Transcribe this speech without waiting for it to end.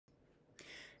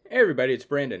Hey everybody, it's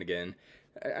Brandon again.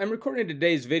 I'm recording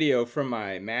today's video from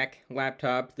my Mac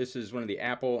laptop. This is one of the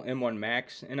Apple M1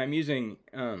 Macs, and I'm using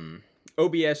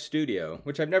OBS Studio,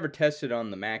 which I've never tested on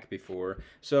the Mac before.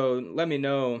 So let me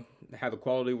know how the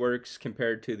quality works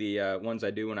compared to the ones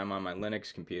I do when I'm on my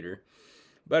Linux computer.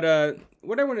 But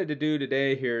what I wanted to do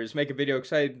today here is make a video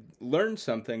because I learned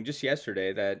something just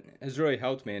yesterday that has really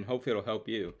helped me, and hopefully it'll help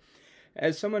you.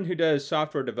 As someone who does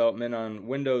software development on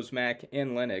Windows, Mac,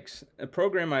 and Linux, a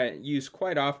program I use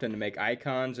quite often to make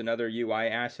icons and other UI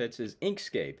assets is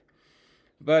Inkscape.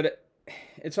 But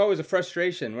it's always a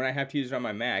frustration when I have to use it on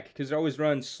my Mac because it always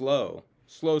runs slow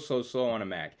on a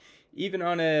Mac. Even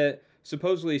on a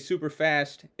supposedly super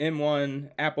fast M1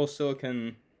 Apple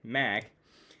Silicon Mac,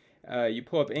 you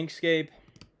pull up Inkscape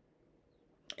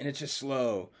and it's just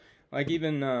slow. Like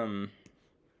even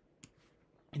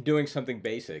doing something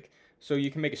basic. So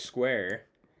you can make a square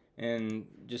and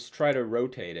just try to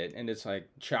rotate it, and it's like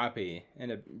choppy and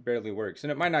it barely works.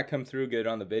 And it might not come through good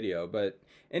on the video, but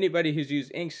anybody who's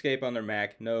used Inkscape on their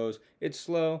Mac knows it's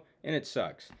slow and it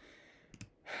sucks.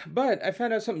 But I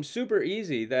found out something super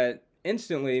easy that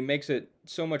instantly makes it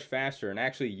so much faster and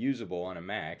actually usable on a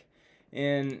Mac.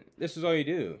 And this is all you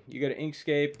do. You go to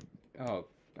Inkscape. Oh,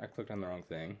 I clicked on the wrong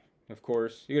thing. Of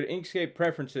course. You go to Inkscape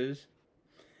Preferences,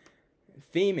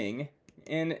 Theming,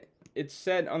 and it's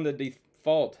set on the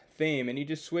default theme, and you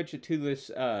just switch it to this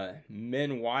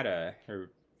Minwata,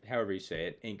 or however you say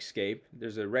it, Inkscape.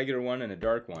 There's a regular one and a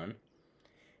dark one,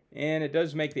 and it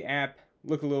does make the app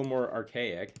look a little more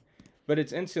archaic, but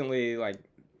it's instantly like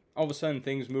all of a sudden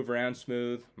things move around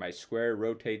smooth, my square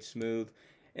rotates smooth,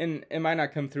 and it might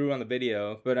not come through on the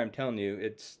video, but I'm telling you,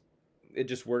 it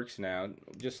just works now,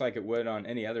 just like it would on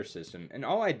any other system. And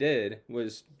all I did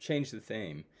was change the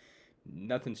theme.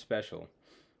 Nothing special.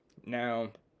 Now,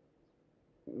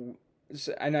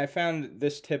 and I found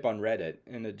this tip on Reddit,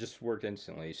 and it just worked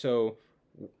instantly. So,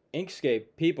 Inkscape,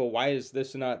 people, why is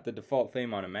this not the default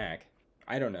theme on a Mac?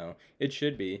 I don't know. It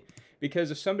should be. Because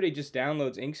if somebody just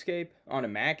downloads Inkscape on a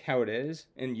Mac, how it is,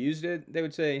 and used it, they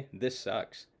would say, this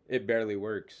sucks. It barely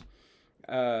works.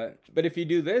 But if you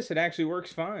do this, it actually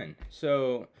works fine.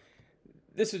 So,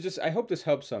 this is just, I hope this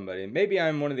helps somebody. Maybe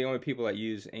I'm one of the only people that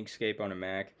use Inkscape on a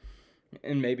Mac.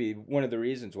 And maybe one of the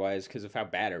reasons why is because of how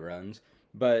bad it runs.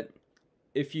 But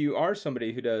if you are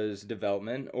somebody who does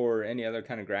development or any other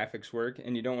kind of graphics work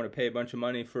and you don't want to pay a bunch of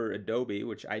money for Adobe,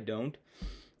 which I don't,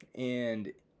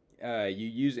 and you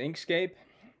use Inkscape,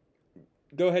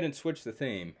 go ahead and switch the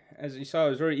theme. As you saw, it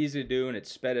was very easy to do, and it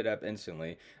sped it up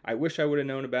instantly. I wish I would have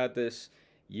known about this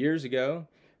years ago,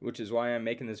 which is why I'm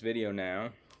making this video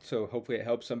now. So hopefully it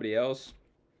helps somebody else.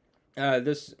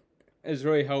 This has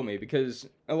really helped me because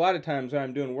a lot of times when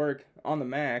I'm doing work on the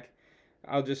Mac,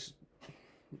 I'll just,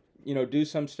 do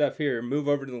some stuff here, move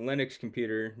over to the Linux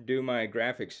computer, do my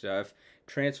graphic stuff,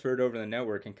 transfer it over to the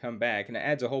network, and come back, and it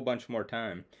adds a whole bunch more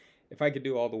time. If I could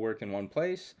do all the work in one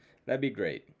place, that'd be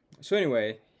great. So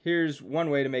anyway, here's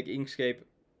one way to make Inkscape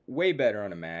way better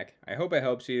on a Mac. I hope it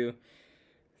helps you.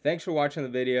 Thanks for watching the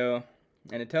video,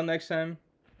 and until next time,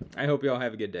 I hope you all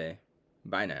have a good day.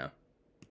 Bye now.